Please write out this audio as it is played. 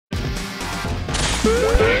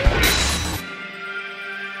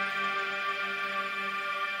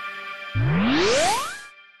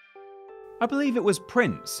I believe it was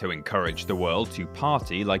Prince who encouraged the world to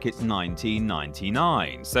party like it's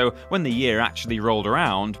 1999, so when the year actually rolled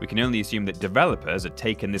around, we can only assume that developers had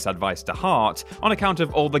taken this advice to heart on account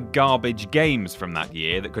of all the garbage games from that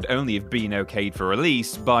year that could only have been okayed for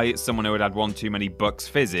release by someone who had had one too many Bucks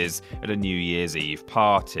Fizzes at a New Year's Eve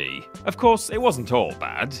party. Of course, it wasn't all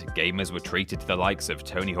bad. Gamers were treated to the likes of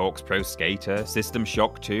Tony Hawk's Pro Skater, System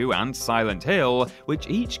Shock 2 and Silent Hill, which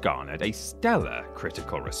each garnered a stellar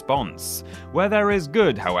critical response. Where there is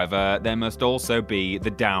good, however, there must also be the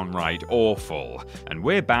downright awful, and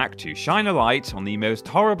we're back to shine a light on the most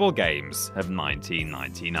horrible games of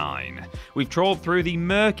 1999. We've trawled through the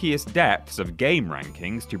murkiest depths of game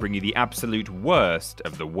rankings to bring you the absolute worst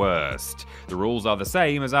of the worst. The rules are the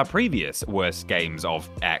same as our previous worst games of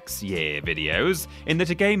X year videos, in that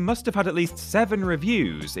a game must have had at least 7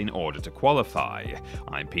 reviews in order to qualify.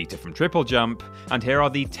 I'm Peter from TripleJump, and here are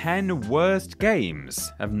the 10 worst games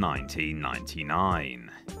of 1999.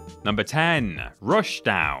 Number 10.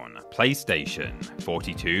 Rushdown, PlayStation,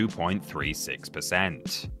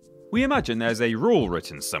 42.36%. We imagine there's a rule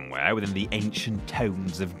written somewhere within the ancient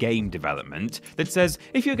tomes of game development that says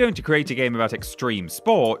if you're going to create a game about extreme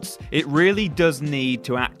sports, it really does need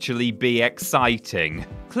to actually be exciting.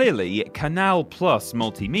 Clearly, Canal Plus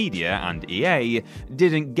Multimedia and EA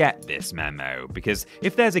didn't get this memo, because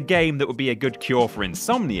if there's a game that would be a good cure for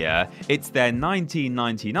insomnia, it's their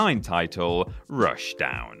 1999 title,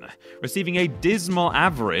 Rushdown. Receiving a dismal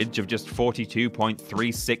average of just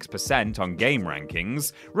 42.36% on game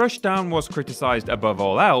rankings, Rushdown was criticised above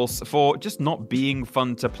all else for just not being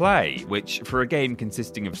fun to play, which for a game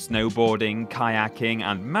consisting of snowboarding, kayaking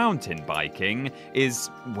and mountain biking is,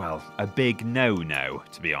 well, a big no-no,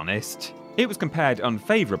 to be honest. It was compared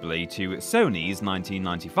unfavourably to Sony's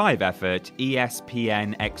 1995 effort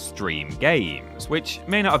ESPN Extreme Games, which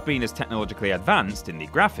may not have been as technologically advanced in the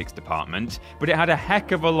graphics department, but it had a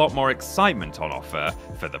heck of a lot more excitement on offer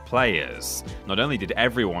for the players. Not only did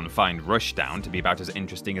everyone find Rushdown to be about as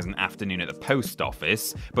interesting as an afternoon at the post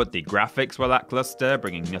office, but the graphics were lackluster,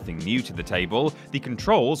 bringing nothing new to the table, the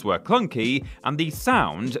controls were clunky, and the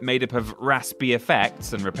sound, made up of raspy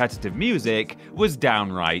effects and repetitive music, was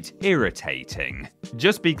downright irritating.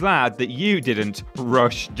 Just be glad that you didn't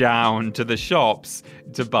rush down to the shops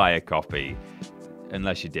to buy a copy.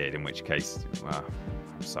 Unless you did, in which case, well,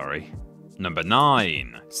 I'm sorry. Number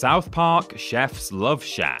 9. South Park Chef's Love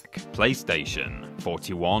Shack, PlayStation,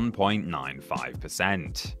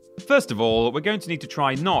 41.95%. First of all, we're going to need to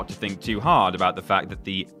try not to think too hard about the fact that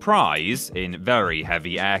the prize, in very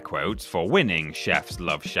heavy air quotes, for winning Chef's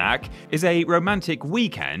Love Shack is a romantic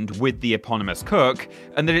weekend with the eponymous cook,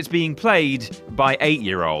 and that it's being played by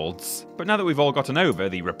 8-year-olds. But now that we've all gotten over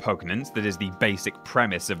the repugnance that is the basic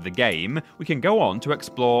premise of the game, we can go on to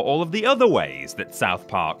explore all of the other ways that South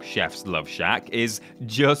Park Chef's Love Shack is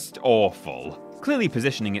just awful. Clearly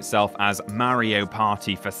positioning itself as Mario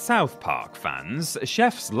Party for South Park fans,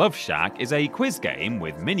 Chef's Love Shack is a quiz game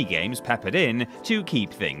with mini-games peppered in to keep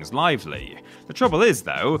things lively. The trouble is,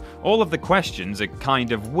 though, all of the questions are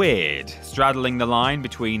kind of weird, straddling the line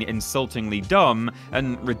between insultingly dumb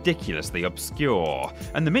and ridiculously obscure.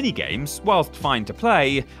 And the mini-games, whilst fine to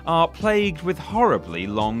play, are plagued with horribly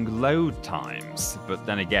long load times. But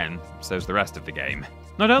then again, so's the rest of the game.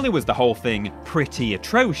 Not only was the whole thing pretty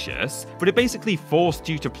atrocious, but it basically forced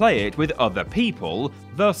you to play it with other people,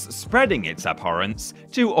 thus spreading its abhorrence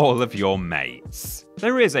to all of your mates.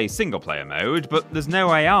 There is a single-player mode, but there's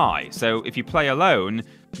no AI, so if you play alone,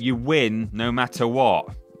 you win no matter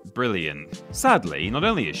what. Brilliant. Sadly, not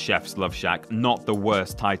only is Chef's Love Shack not the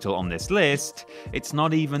worst title on this list, it's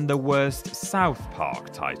not even the worst South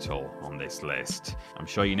Park title on this list. I'm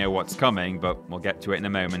sure you know what's coming, but we'll get to it in a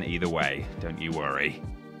moment either way, don't you worry.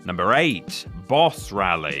 Number 8. Boss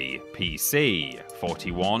Rally, PC,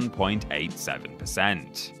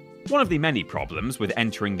 41.87%. One of the many problems with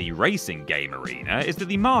entering the racing game arena is that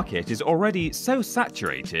the market is already so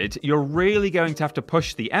saturated, you're really going to have to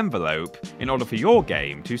push the envelope in order for your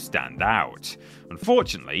game to stand out.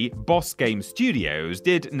 Unfortunately, Boss Game Studios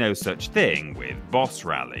did no such thing with Boss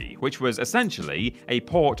Rally, which was essentially a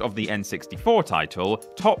port of the N64 title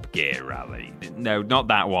Top Gear Rally. No, not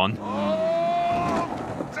that one.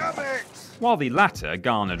 Oh, damn it! While the latter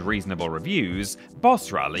garnered reasonable reviews,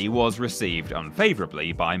 Boss Rally was received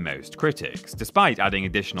unfavourably by most critics, despite adding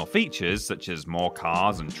additional features such as more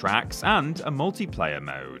cars and tracks and a multiplayer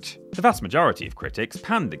mode. The vast majority of critics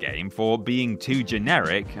panned the game for being too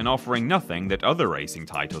generic and offering nothing that other racing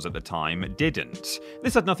titles at the time didn't.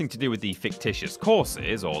 This had nothing to do with the fictitious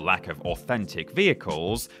courses or lack of authentic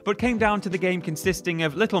vehicles, but came down to the game consisting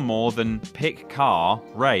of little more than pick car,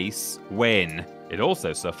 race, win. It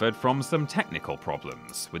also suffered from some technical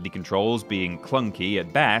problems, with the controls being clunky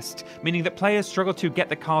at best, meaning that players struggled to get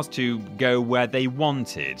the cars to go where they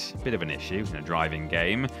wanted. Bit of an issue in a driving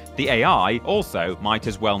game. The AI also might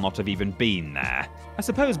as well not have even been there. I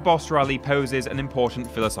suppose Boss Rally poses an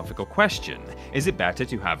important philosophical question. Is it better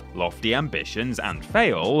to have lofty ambitions and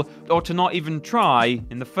fail, or to not even try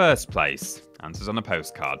in the first place? Answers on a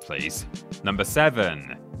postcard, please. Number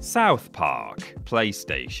 7. South Park,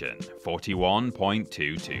 PlayStation,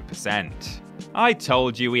 41.22%. I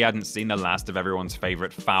told you we hadn't seen the last of everyone's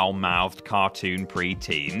favourite foul-mouthed cartoon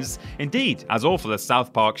pre-teens. Indeed, as awful as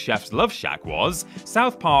South Park Chef's Love Shack was,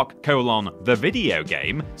 South Park: the video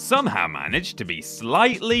game somehow managed to be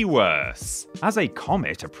slightly worse. As a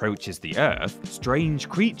comet approaches the Earth, strange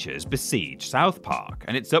creatures besiege South Park,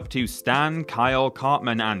 and it's up to Stan, Kyle,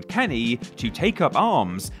 Cartman, and Kenny to take up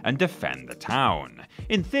arms and defend the town.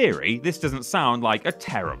 In theory, this doesn't sound like a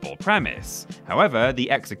terrible premise. However,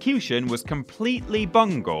 the execution was completely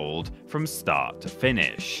bungled from start to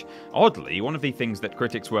finish. Oddly, one of the things that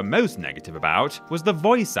critics were most negative about was the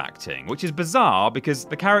voice acting, which is bizarre because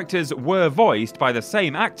the characters were voiced by the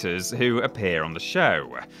same actors who appear on the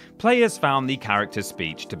show. Players found the characters'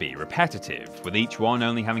 speech to be repetitive, with each one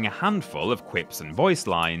only having a handful of quips and voice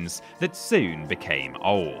lines that soon became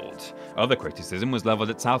old. Other criticism was levelled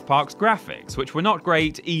at South Park's graphics, which were not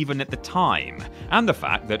great even at the time, and the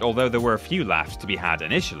fact that although there were a few laughs to be had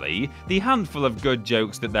initially, the handful of good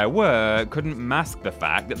jokes that there were couldn't mask the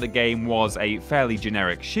fact that the game was a fairly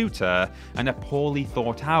generic shooter, and a poorly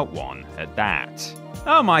thought out one at that.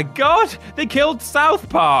 Oh my god, they killed South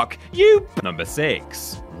Park! Number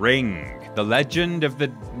 6. Ring, the Legend of the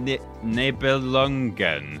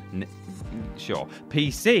Nibelungen. Sure.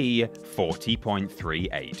 PC,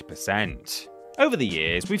 40.38%. Over the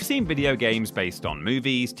years, we've seen video games based on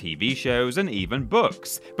movies, TV shows, and even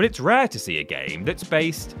books, but it's rare to see a game that's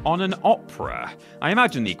based on an opera. I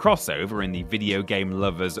imagine the crossover in the video game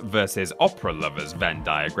lovers versus opera lovers Venn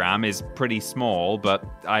diagram is pretty small, but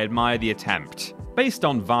I admire the attempt. Based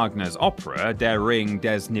on Wagner's opera Der Ring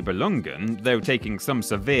des Nibelungen, though taking some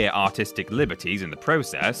severe artistic liberties in the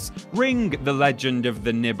process, Ring, the Legend of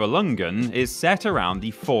the Nibelungen is set around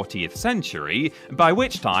the 40th century, by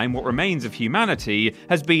which time what remains of humanity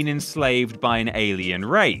has been enslaved by an alien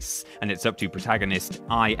race, and it's up to protagonist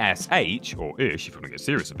ISH, or Ish if you want to get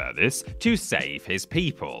serious about this, to save his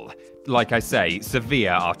people. Like I say,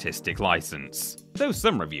 severe artistic license. Though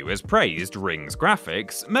some reviewers praised Ring's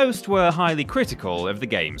graphics, most were highly critical of the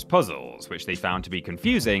game's puzzles, which they found to be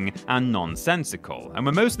confusing and nonsensical, and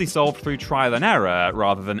were mostly solved through trial and error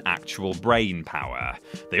rather than actual brain power.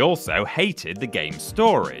 They also hated the game's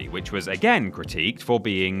story, which was again critiqued for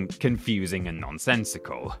being confusing and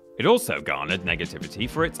nonsensical. It also garnered negativity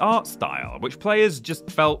for its art style, which players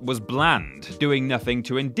just felt was bland, doing nothing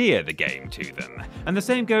to endear the game to them. And the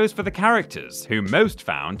same goes for the characters, who most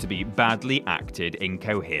found to be badly acted,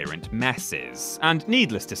 incoherent messes. And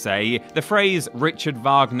needless to say, the phrase Richard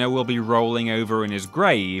Wagner will be rolling over in his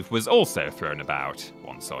grave was also thrown about,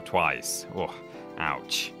 once or twice. Oh,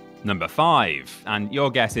 ouch. Number 5, and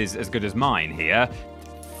your guess is as good as mine here,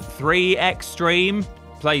 3 Extreme?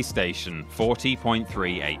 PlayStation,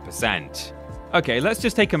 40.38%. Okay, let's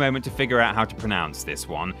just take a moment to figure out how to pronounce this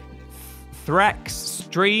one.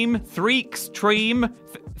 Threextreme? 3Extreme.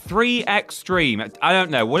 I don't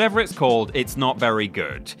know, whatever it's called, it's not very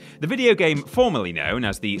good. The video game formerly known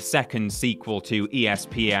as the second sequel to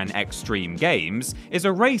ESPN Extreme Games is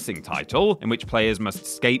a racing title in which players must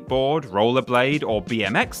skateboard, rollerblade, or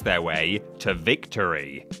BMX their way to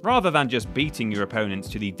victory. Rather than just beating your opponents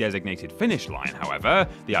to the designated finish line, however,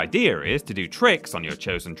 the idea is to do tricks on your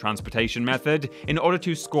chosen transportation method in order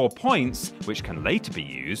to score points which can later be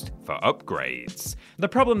used for upgrades. The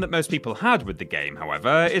problem that most people had with the game,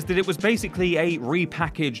 however, is that it was basically a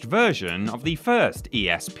repackaged version of the first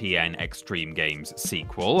ESPN Extreme Games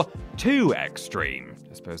sequel, 2 Extreme.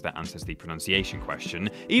 I suppose that answers the pronunciation question,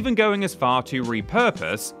 even going as far to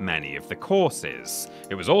repurpose many of the courses.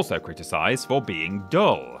 It was also criticised for being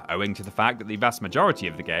dull, owing to the fact that the vast majority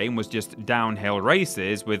of the game was just downhill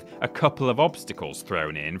races with a couple of obstacles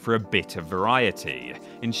thrown in for a bit of variety.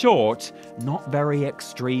 In short, not very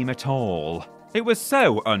extreme at all. It was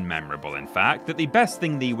so unmemorable, in fact, that the best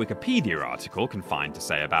thing the Wikipedia article can find to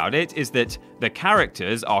say about it is that the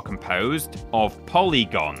characters are composed of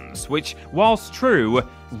polygons, which, whilst true,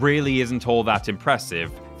 really isn't all that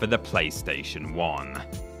impressive for the PlayStation 1.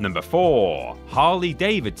 Number 4.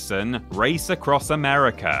 Harley-Davidson Race Across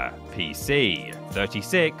America, PC,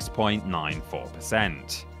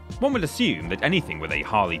 36.94%. One would assume that anything with a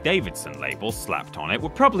Harley-Davidson label slapped on it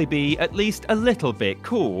would probably be at least a little bit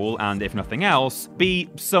cool and, if nothing else, be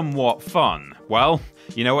somewhat fun. Well,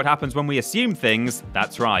 you know what happens when we assume things?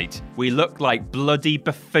 That's right, we look like bloody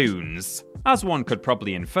buffoons. As one could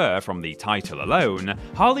probably infer from the title alone,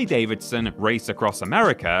 Harley-Davidson Race Across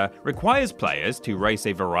America requires players to race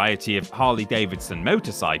a variety of Harley-Davidson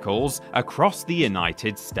motorcycles across the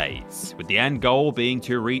United States, with the end goal being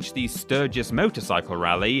to reach the Sturgis Motorcycle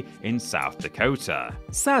Rally in South Dakota.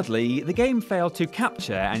 Sadly, the game failed to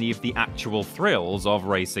capture any of the actual thrills of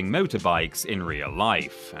racing motorbikes in real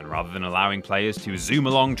life, and rather than allowing players to zoom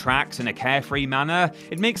along tracks in a carefree manner,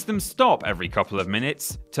 it makes them stop every couple of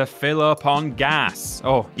minutes to fill up on gas.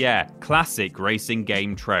 Oh yeah, classic racing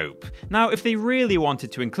game trope. Now, if they really wanted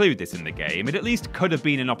to include this in the game, it at least could have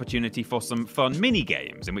been an opportunity for some fun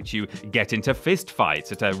mini-games in which you get into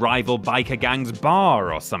fistfights at a rival biker gang's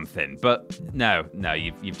bar or something. But no,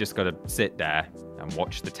 you've just got to sit there and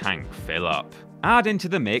watch the tank fill up. Add into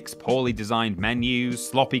the mix poorly designed menus,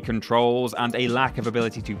 sloppy controls, and a lack of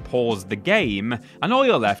ability to pause the game, and all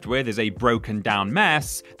you're left with is a broken down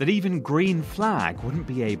mess that even Green Flag wouldn't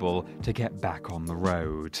be able to get back on the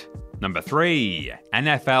road. Number 3.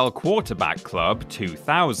 NFL Quarterback Club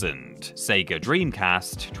 2000, Sega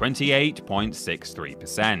Dreamcast,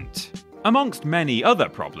 28.63%. Amongst many other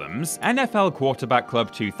problems, NFL Quarterback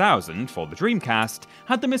Club 2000 for the Dreamcast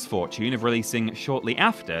had the misfortune of releasing shortly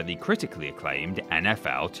after the critically acclaimed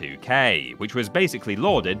NFL 2K, which was basically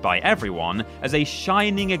lauded by everyone as a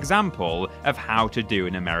shining example of how to do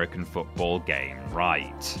an American football game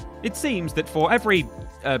right. It seems that for every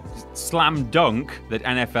slam dunk that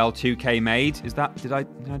NFL 2K made, did I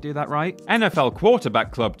do that right? NFL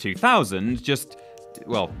Quarterback Club 2000 just,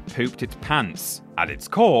 pooped its pants. At its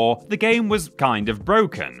core, the game was kind of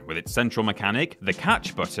broken, with its central mechanic, the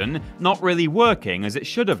catch button, not really working as it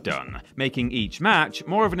should have done, making each match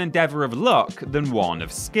more of an endeavour of luck than one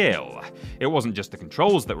of skill. It wasn't just the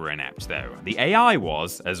controls that were inept though, the AI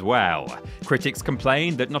was as well. Critics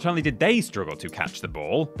complained that not only did they struggle to catch the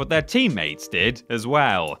ball, but their teammates did as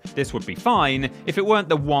well. This would be fine if it weren't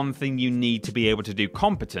the one thing you need to be able to do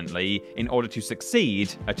competently in order to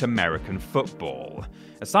succeed at American football.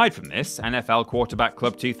 Aside from this, NFL Quarterback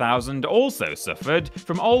Club 2000 also suffered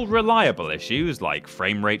from old reliable issues like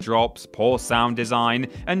frame rate drops, poor sound design,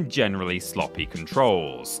 and generally sloppy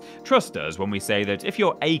controls. Trust us when we say that if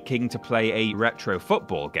you're aching to play a retro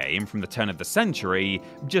football game from the turn of the century,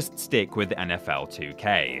 just stick with NFL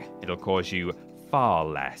 2K. It'll cause you far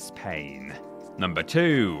less pain. Number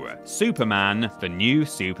 2. Superman: The New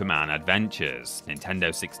Superman Adventures,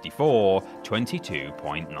 Nintendo 64,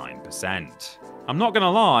 22.9%. I'm not gonna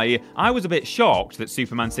lie, I was a bit shocked that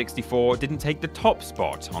Superman 64 didn't take the top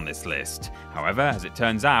spot on this list. However, as it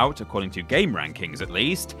turns out, according to game rankings at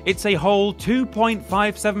least, it's a whole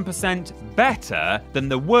 2.57% better than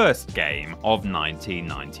the worst game of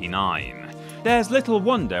 1999. There's little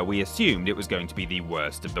wonder we assumed it was going to be the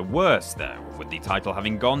worst of the worst though, with the title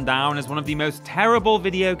having gone down as one of the most terrible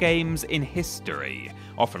video games in history,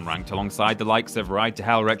 often ranked alongside the likes of Ride to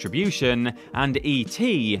Hell Retribution and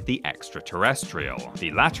E.T. the Extraterrestrial,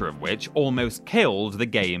 the latter of which almost killed the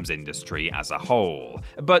games industry as a whole.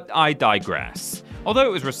 But I digress. Although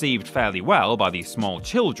it was received fairly well by the small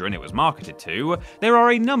children it was marketed to, there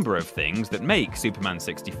are a number of things that make Superman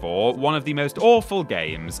 64 one of the most awful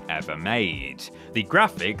games ever made. The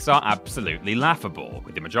graphics are absolutely laughable,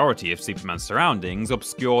 with the majority of Superman's surroundings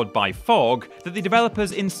obscured by fog that the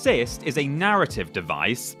developers insist is a narrative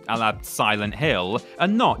device, a la Silent Hill,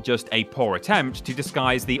 and not just a poor attempt to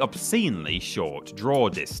disguise the obscenely short draw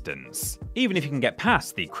distance. Even if you can get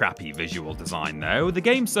past the crappy visual design though, the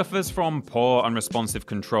game suffers from poor unresponsive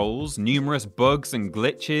controls, numerous bugs and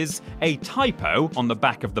glitches, a typo on the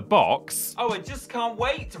back of the box, "Oh, I just can't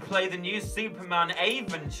wait to play the new Superman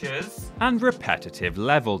Adventures," and repetitive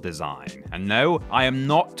level design. And no, I am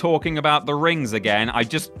not talking about the rings again, I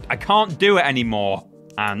can't do it anymore.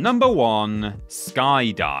 And number 1,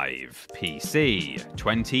 Skydive, PC,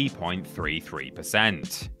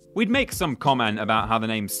 20.33%. We'd make some comment about how the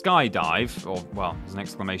name Skydive, or, well, there's an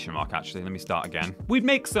exclamation mark actually, let me start again. We'd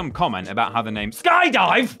make some comment about how the name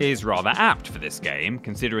Skydive is rather apt for this game,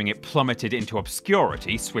 considering it plummeted into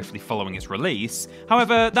obscurity swiftly following its release.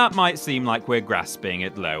 However, that might seem like we're grasping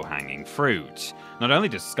at low-hanging fruit. Not only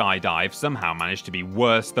does Skydive somehow manage to be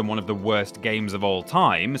worse than one of the worst games of all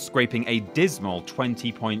time, scraping a dismal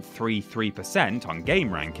 20.33% on game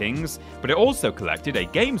rankings, but it also collected a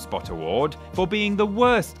GameSpot award for being the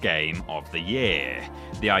worst game of the year.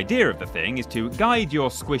 The idea of the thing is to guide your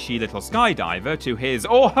squishy little skydiver to his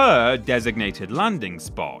or her designated landing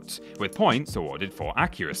spot, with points awarded for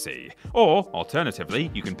accuracy. Or,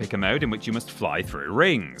 alternatively, you can pick a mode in which you must fly through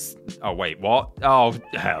rings. Oh wait, what? Oh,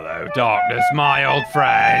 hello darkness, my old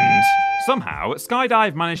friend! Somehow,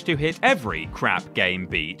 Skydive managed to hit every crap game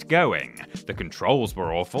beat going. The controls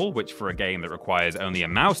were awful, which for a game that requires only a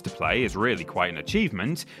mouse to play is really quite an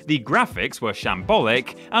achievement. The graphics were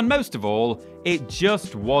shambolic, and most of all, it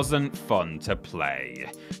just wasn't fun to play.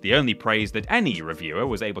 The only praise that any reviewer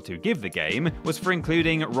was able to give the game was for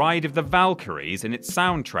including Ride of the Valkyries in its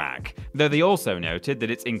soundtrack, though they also noted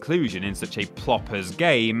that its inclusion in such a ploppers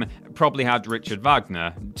game probably had Richard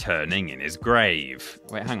Wagner turning in his grave.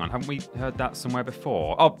 Wait, hang on, haven't we heard that somewhere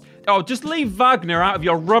before? Oh, just leave Wagner out of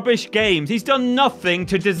your rubbish games. He's done nothing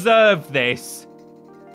to deserve this.